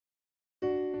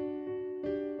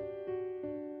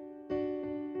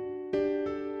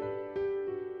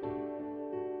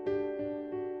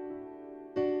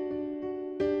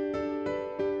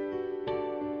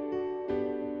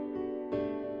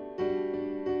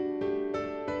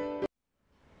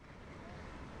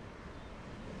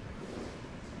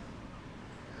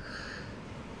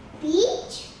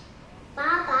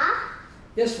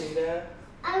Yes, Meera.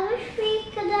 I wish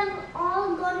we could have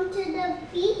all gone to the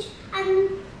beach and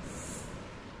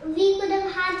we could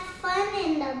have had fun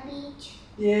in the beach.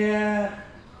 Yeah,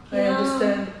 I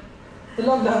understand. The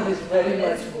lockdown is very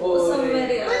much boring.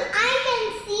 But I can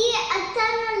see a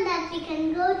tunnel that we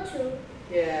can go through.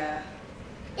 Yeah.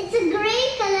 It's a grey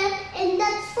color in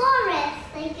the forest,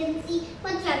 I can see.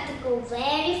 But you have to go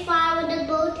very far with the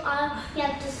boat or you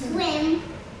have to swim.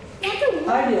 You have to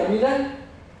walk. Idea, Meera.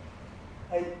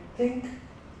 I think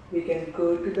we can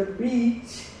go to the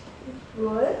beach.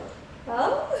 What?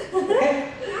 How?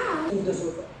 Okay? Wow. To the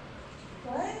sofa.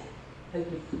 Why? Help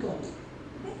me. Come on.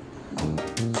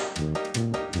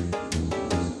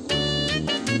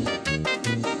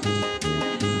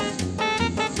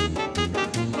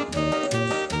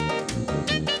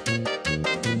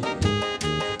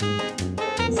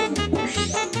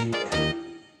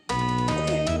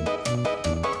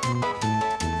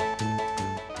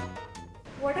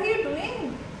 What are you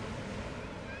doing?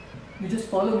 You just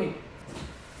follow me.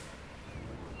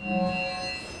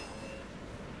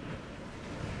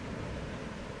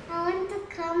 I want to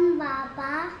come,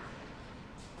 Baba.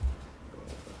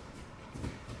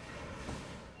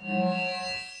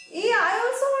 Yeah, I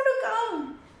also want to come.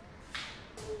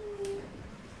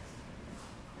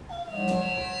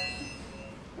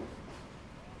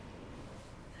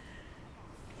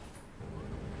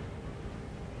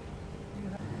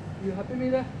 You happy,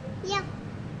 Meera? Yep.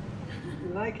 You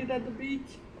like it at the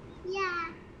beach? Yeah.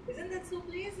 Isn't that so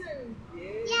pleasant?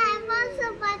 Yeah, I've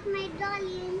also got my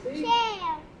dolly and See?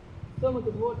 chair. So much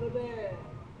water there.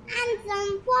 And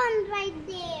some pond right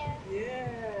there.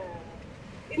 Yeah.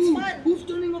 It's fun. Who's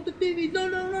turning